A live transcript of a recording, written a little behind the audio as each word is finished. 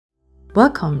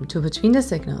Welcome to Between the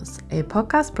Signals, a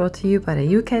podcast brought to you by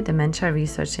the UK Dementia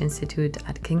Research Institute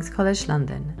at King's College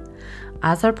London.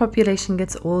 As our population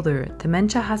gets older,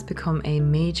 dementia has become a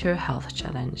major health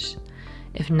challenge.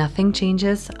 If nothing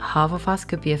changes, half of us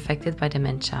could be affected by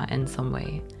dementia in some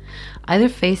way, either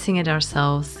facing it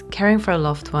ourselves, caring for a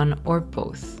loved one, or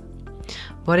both.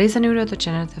 What is a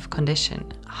neurodegenerative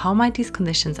condition? How might these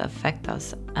conditions affect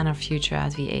us and our future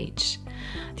as we age?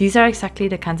 These are exactly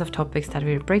the kinds of topics that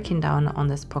we're breaking down on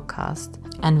this podcast,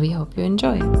 and we hope you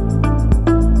enjoy.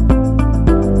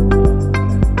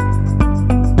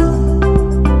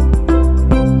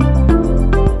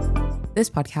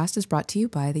 This podcast is brought to you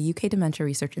by the UK Dementia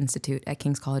Research Institute at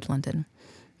King's College London.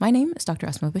 My name is Dr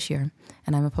Asma Bashir,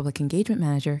 and I'm a public engagement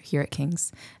manager here at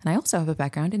King's, and I also have a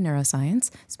background in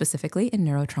neuroscience, specifically in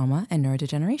neurotrauma and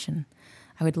neurodegeneration.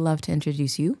 I would love to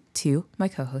introduce you to my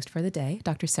co-host for the day,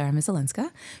 Dr. Sarah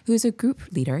Mizielinska, who is a group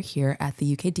leader here at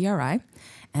the UK DRI,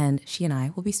 and she and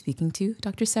I will be speaking to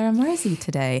Dr. Sarah Marzi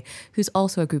today, who's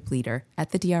also a group leader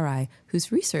at the DRI,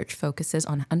 whose research focuses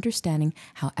on understanding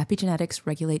how epigenetics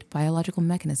regulate biological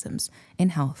mechanisms in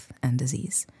health and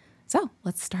disease. So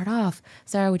let's start off.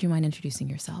 Sarah, would you mind introducing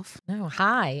yourself? Oh,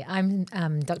 hi, I'm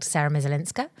Dr. Sarah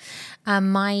Mizielinska.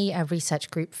 My research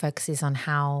group focuses on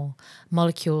how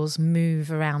molecules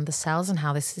move around the cells and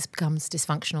how this becomes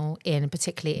dysfunctional,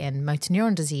 particularly in motor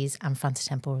neuron disease and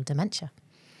frontotemporal dementia.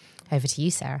 Over to you,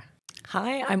 Sarah.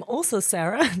 Hi, I'm also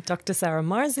Sarah, Dr. Sarah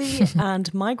Marzi,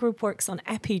 and my group works on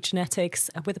epigenetics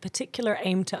with a particular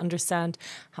aim to understand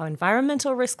how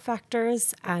environmental risk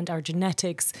factors and our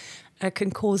genetics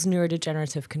can cause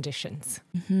neurodegenerative conditions.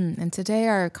 And today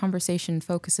our conversation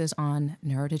focuses on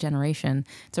neurodegeneration.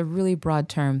 It's a really broad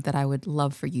term that I would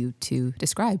love for you to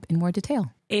describe in more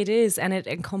detail. It is, and it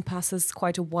encompasses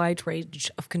quite a wide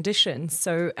range of conditions.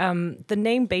 So the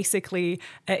name basically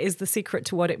is the secret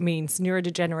to what it means.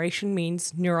 Neurodegeneration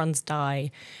means neurons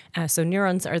die. So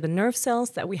neurons are the nerve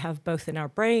cells that we have both in our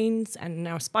brains and in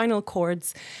our spinal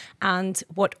cords. And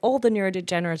what all the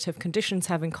neurodegenerative conditions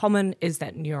have in common is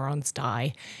that neurons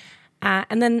die.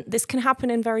 And then this can happen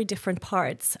in very different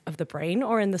parts of the brain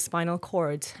or in the spinal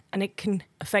cord, and it can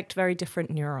affect very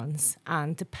different neurons.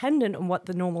 And dependent on what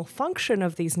the normal function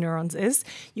of these neurons is,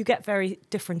 you get very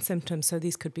different symptoms. So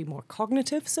these could be more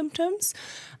cognitive symptoms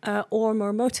or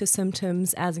more motor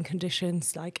symptoms, as in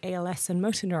conditions like ALS and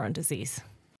motor neuron disease.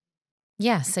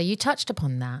 Yeah, so you touched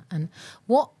upon that. And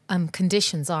what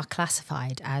conditions are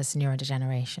classified as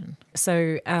neurodegeneration?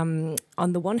 So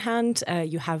on the one hand,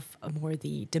 you have more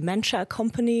the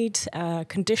dementia-accompanied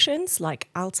conditions like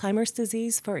Alzheimer's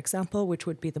disease, for example, which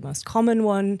would be the most common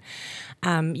one.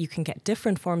 You can get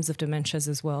different forms of dementias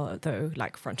as well, though,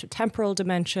 like frontotemporal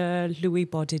dementia, Lewy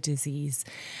body disease.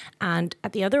 And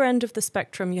at the other end of the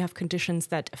spectrum, you have conditions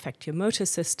that affect your motor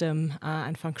system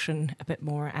and function a bit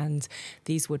more. And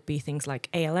these would be things like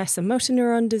ALS and motor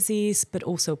neuron disease, but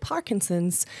also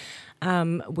Parkinson's,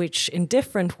 which in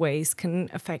different ways can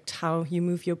affect how you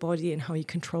move your body and how you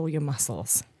control your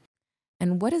muscles.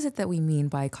 And what is it that we mean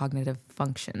by cognitive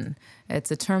function?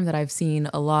 It's a term that I've seen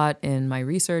a lot in my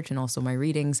research and also my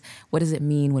readings. What does it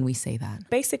mean when we say that?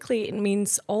 Basically, it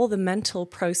means all the mental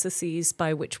processes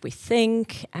by which we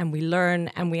think and we learn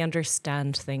and we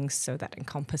understand things. So that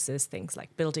encompasses things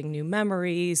like building new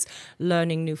memories,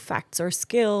 learning new facts or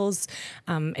skills.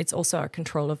 It's also our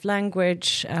control of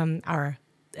language, our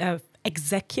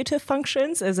executive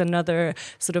functions is another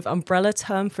sort of umbrella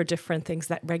term for different things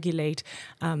that regulate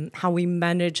how we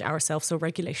manage ourselves. So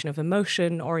regulation of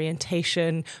emotion,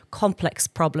 orientation, complex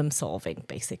problem solving,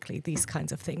 basically these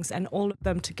kinds of things. And all of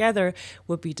them together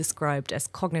would be described as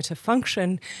cognitive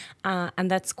function. And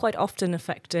that's quite often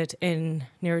affected in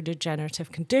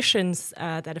neurodegenerative conditions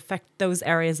that affect those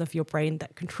areas of your brain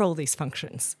that control these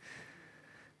functions.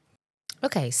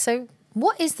 Okay, so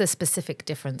what is the specific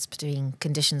difference between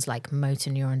conditions like motor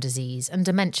neuron disease and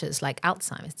dementias like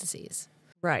Alzheimer's disease?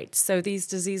 Right. So these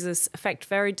diseases affect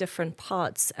very different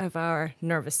parts of our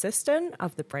nervous system,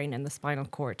 of the brain and the spinal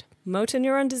cord. Motor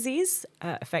neuron disease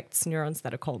affects neurons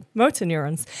that are called motor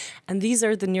neurons. And these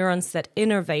are the neurons that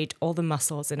innervate all the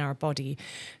muscles in our body.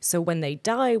 So when they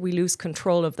die, we lose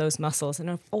control of those muscles and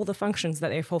of all the functions that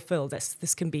they fulfill.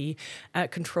 This can be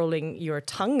controlling your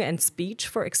tongue and speech,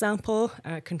 for example,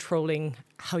 controlling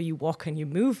how you walk and you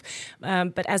move.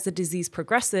 But as the disease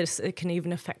progresses, it can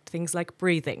even affect things like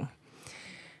breathing.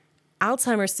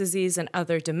 Alzheimer's disease and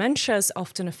other dementias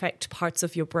often affect parts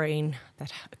of your brain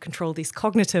that control these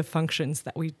cognitive functions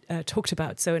that we talked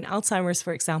about. So in Alzheimer's,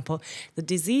 for example, the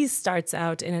disease starts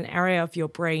out in an area of your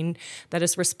brain that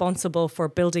is responsible for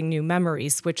building new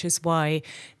memories, which is why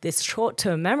this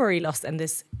short-term memory loss and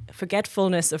this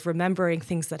forgetfulness of remembering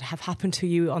things that have happened to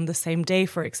you on the same day,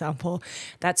 for example,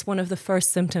 that's one of the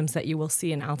first symptoms that you will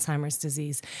see in Alzheimer's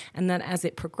disease. And then as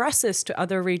it progresses to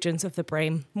other regions of the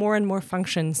brain, more and more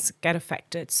functions get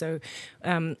affected. So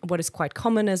what is quite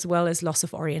common as well is loss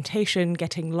of orientation,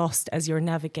 getting lost as you're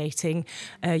navigating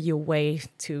your way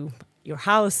to your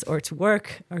house or to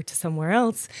work or to somewhere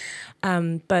else.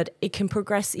 But it can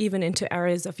progress even into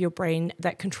areas of your brain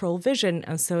that control vision.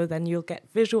 And so then you'll get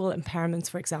visual impairments,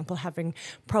 for example, having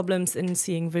problems in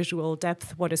seeing visual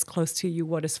depth, what is close to you,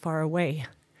 what is far away.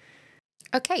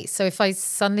 Okay, so if I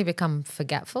suddenly become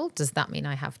forgetful, does that mean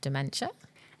I have dementia?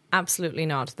 Absolutely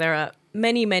not. There are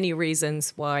many, many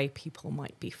reasons why people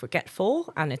might be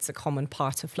forgetful, and it's a common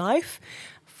part of life.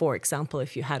 For example,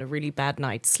 if you had a really bad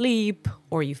night's sleep,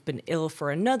 or you've been ill for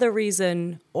another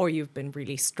reason, or you've been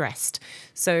really stressed.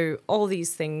 So all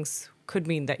these things could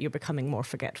mean that you're becoming more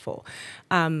forgetful.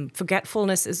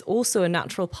 Forgetfulness is also a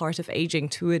natural part of aging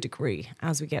to a degree.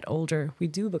 As we get older, we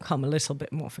do become a little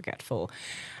bit more forgetful.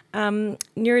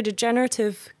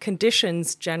 Neurodegenerative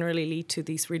conditions generally lead to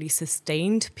these really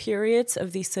sustained periods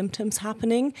of these symptoms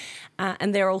happening,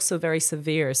 and they're also very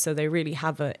severe, so they really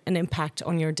have an impact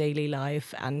on your daily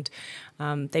life, and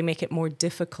they make it more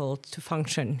difficult to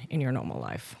function in your normal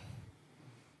life.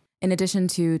 In addition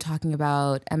to talking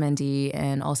about MND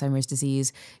and Alzheimer's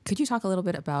disease, could you talk a little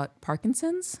bit about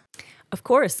Parkinson's? Of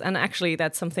course, and actually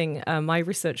that's something my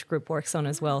research group works on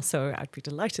as well, so I'd be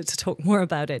delighted to talk more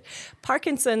about it.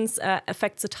 Parkinson's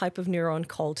affects a type of neuron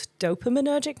called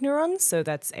dopaminergic neurons, so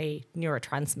that's a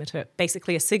neurotransmitter,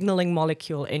 basically a signaling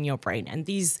molecule in your brain, and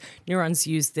these neurons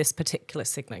use this particular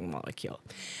signaling molecule.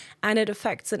 And it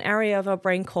affects an area of our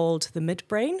brain called the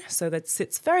midbrain, so that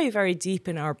sits very, very deep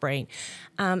in our brain.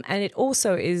 And it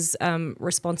also is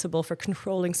responsible for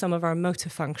controlling some of our motor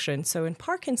function. So in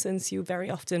Parkinson's, you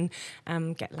very often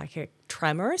get like a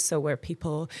tremor, so where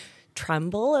people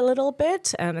tremble a little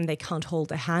bit and they can't hold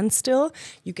their hand still.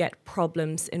 You get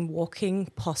problems in walking,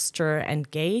 posture,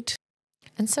 and gait.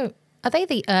 And so are they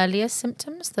the earliest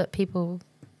symptoms that people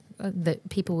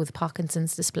with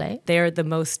Parkinson's display? They're the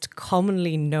most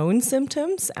commonly known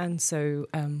symptoms. And so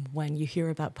when you hear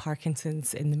about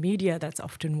Parkinson's in the media, that's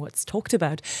often what's talked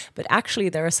about. But actually,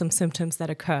 there are some symptoms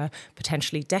that occur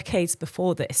potentially decades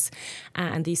before this.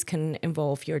 And these can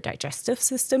involve your digestive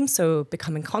system. So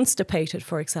becoming constipated,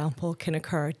 for example, can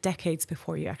occur decades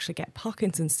before you actually get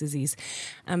Parkinson's disease.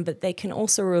 But they can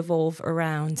also revolve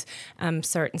around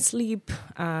certain sleep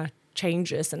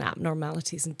changes and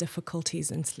abnormalities and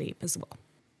difficulties in sleep as well.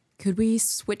 Could we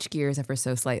switch gears ever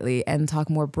so slightly and talk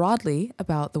more broadly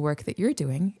about the work that you're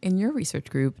doing in your research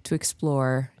group to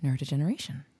explore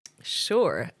neurodegeneration?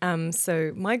 Sure.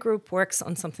 So my group works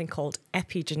on something called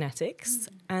epigenetics,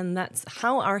 and that's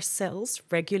how our cells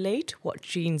regulate what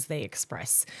genes they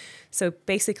express. So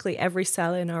basically every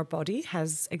cell in our body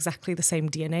has exactly the same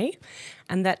DNA,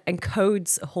 and that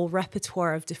encodes a whole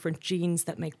repertoire of different genes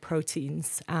that make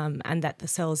proteins and that the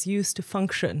cells use to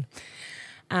function.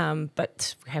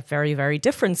 But we have very, very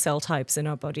different cell types in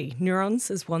our body. Neurons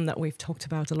is one that we've talked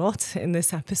about a lot in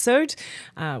this episode.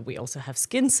 We also have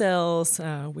skin cells,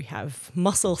 we have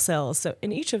muscle cells. So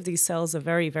in each of these cells are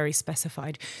very, very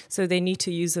specified. So they need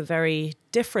to use a very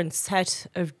different set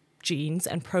of genes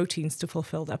and proteins to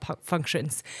fulfill their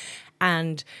functions.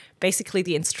 And basically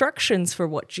the instructions for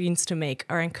what genes to make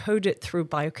are encoded through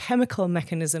biochemical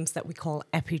mechanisms that we call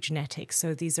epigenetics.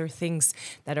 So these are things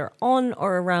that are on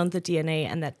or around the DNA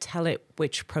and that tell it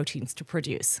which proteins to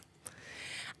produce.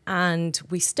 And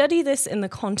we study this in the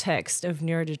context of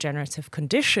neurodegenerative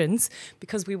conditions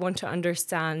because we want to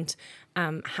understand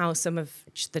how some of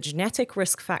the genetic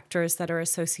risk factors that are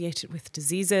associated with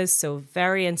diseases, so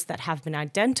variants that have been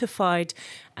identified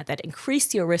that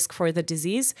increase your risk for the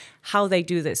disease, how they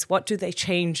do this, what do they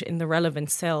change in the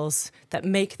relevant cells that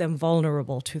make them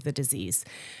vulnerable to the disease.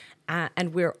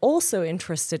 And we're also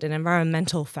interested in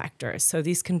environmental factors. So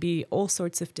these can be all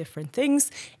sorts of different things.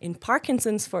 In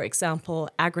Parkinson's, for example,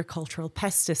 agricultural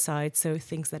pesticides, so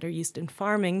things that are used in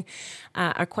farming,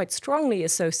 are quite strongly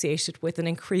associated with an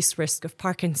increased risk of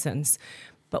Parkinson's.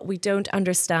 But we don't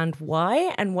understand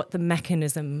why and what the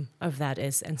mechanism of that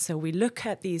is. And so we look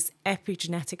at these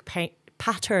epigenetic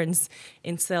patterns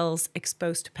in cells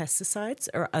exposed to pesticides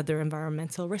or other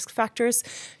environmental risk factors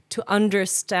to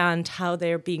understand how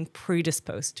they're being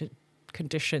predisposed to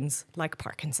conditions like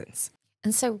Parkinson's.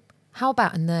 And so How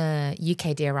about in the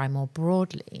UK DRI more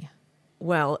broadly?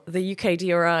 Well, the UK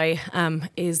DRI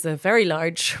is a very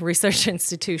large research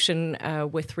institution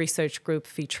with research group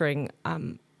featuring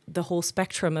the whole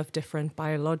spectrum of different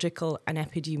biological and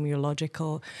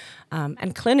epidemiological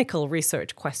and clinical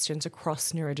research questions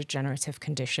across neurodegenerative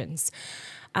conditions.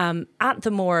 At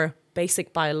the more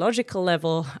basic biological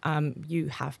level, you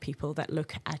have people that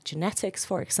look at genetics,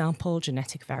 for example,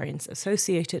 genetic variants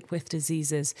associated with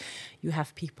diseases. You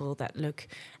have people that look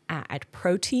at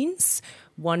proteins.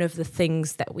 One of the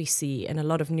things that we see in a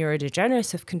lot of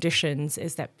neurodegenerative conditions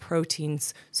is that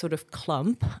proteins sort of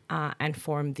clump and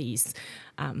form these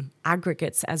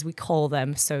aggregates, as we call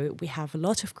them. So we have a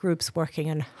lot of groups working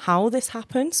on how this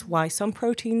happens, why some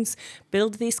proteins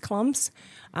build these clumps,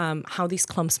 how these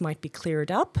clumps might be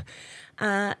cleared up,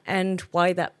 and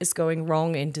why that is going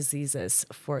wrong in diseases,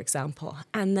 for example.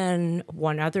 And then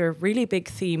one other really big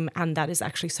theme, and that is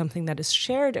actually something that is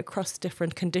shared across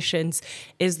different conditions,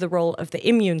 is the role of the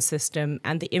immune system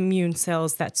and the immune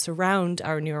cells that surround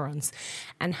our neurons,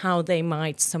 and how they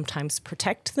might sometimes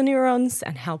protect the neurons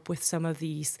and help with some of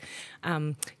these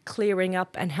clearing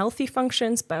up and healthy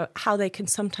functions, but how they can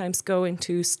sometimes go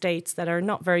into states that are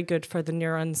not very good for the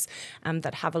neurons,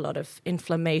 that have a lot of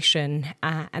inflammation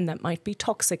and that might be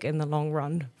toxic in the long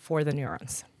run for the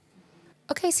neurons.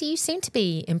 Okay, so you seem to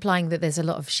be implying that there's a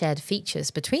lot of shared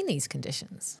features between these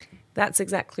conditions. That's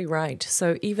exactly right.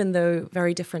 So even though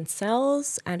very different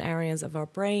cells and areas of our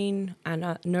brain and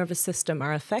our nervous system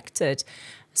are affected,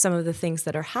 some of the things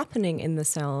that are happening in the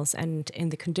cells and in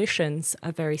the conditions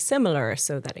are very similar.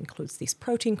 So that includes these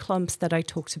protein clumps that I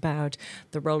talked about,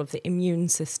 the role of the immune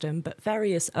system, but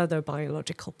various other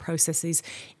biological processes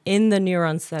in the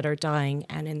neurons that are dying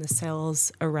and in the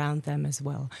cells around them as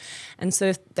well. And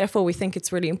so therefore we think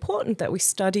it's really important that we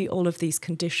study all of these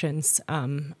conditions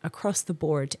across the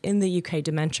board in the UK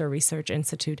Dementia Research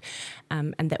Institute,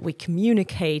 and that we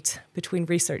communicate between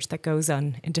research that goes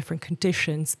on in different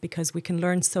conditions, because we can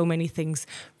learn so many things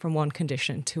from one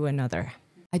condition to another.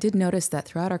 I did notice that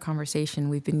throughout our conversation,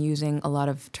 we've been using a lot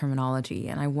of terminology,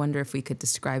 and I wonder if we could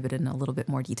describe it in a little bit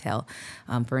more detail.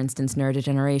 For instance,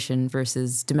 neurodegeneration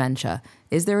versus dementia.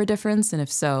 Is there a difference? And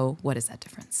if so, what is that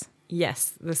difference?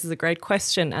 Yes, this is a great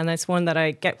question, and it's one that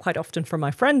I get quite often from my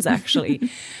friends,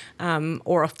 actually.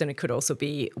 Or often it could also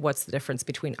be, what's the difference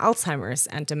between Alzheimer's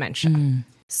and dementia?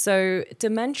 So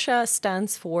dementia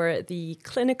stands for the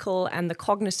clinical and the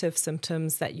cognitive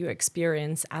symptoms that you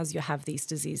experience as you have these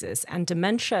diseases. And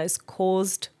dementia is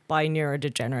caused by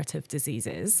neurodegenerative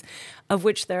diseases, of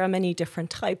which there are many different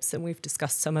types, and we've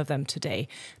discussed some of them today.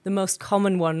 The most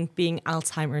common one being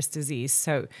Alzheimer's disease.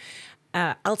 So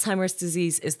Alzheimer's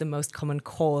disease is the most common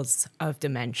cause of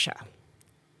dementia.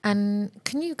 And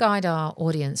can you guide our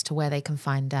audience to where they can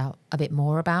find out a bit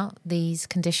more about these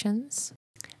conditions?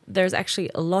 There's actually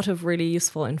a lot of really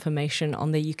useful information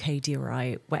on the UK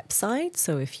DRI website.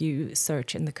 So if you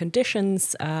search in the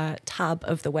conditions tab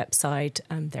of the website,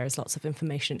 there's lots of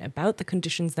information about the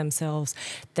conditions themselves.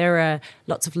 There are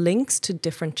lots of links to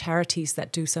different charities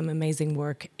that do some amazing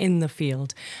work in the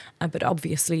field. But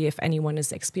obviously, if anyone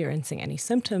is experiencing any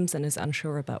symptoms and is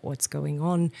unsure about what's going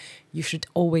on, you should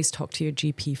always talk to your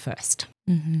GP first.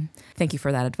 Mm-hmm. Thank you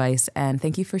for that advice, and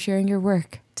thank you for sharing your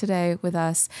work today with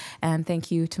us. And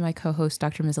thank you to my co-host,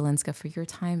 Dr. Mizielinska, for your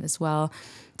time as well.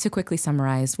 To quickly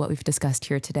summarize what we've discussed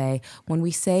here today, when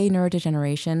we say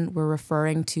neurodegeneration, we're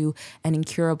referring to an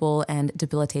incurable and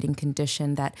debilitating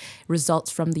condition that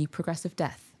results from the progressive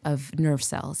death of nerve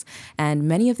cells. And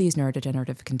many of these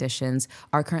neurodegenerative conditions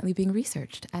are currently being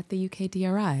researched at the UK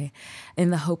DRI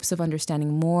in the hopes of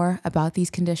understanding more about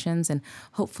these conditions and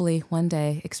hopefully one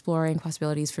day exploring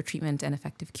possibilities for treatment and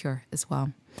effective cure as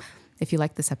well. If you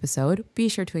like this episode, be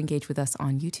sure to engage with us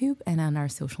on YouTube and on our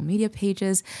social media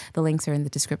pages. The links are in the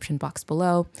description box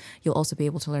below. You'll also be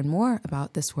able to learn more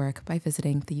about this work by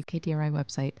visiting the UK DRI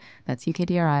website. That's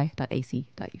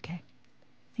ukdri.ac.uk.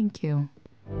 Thank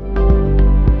you.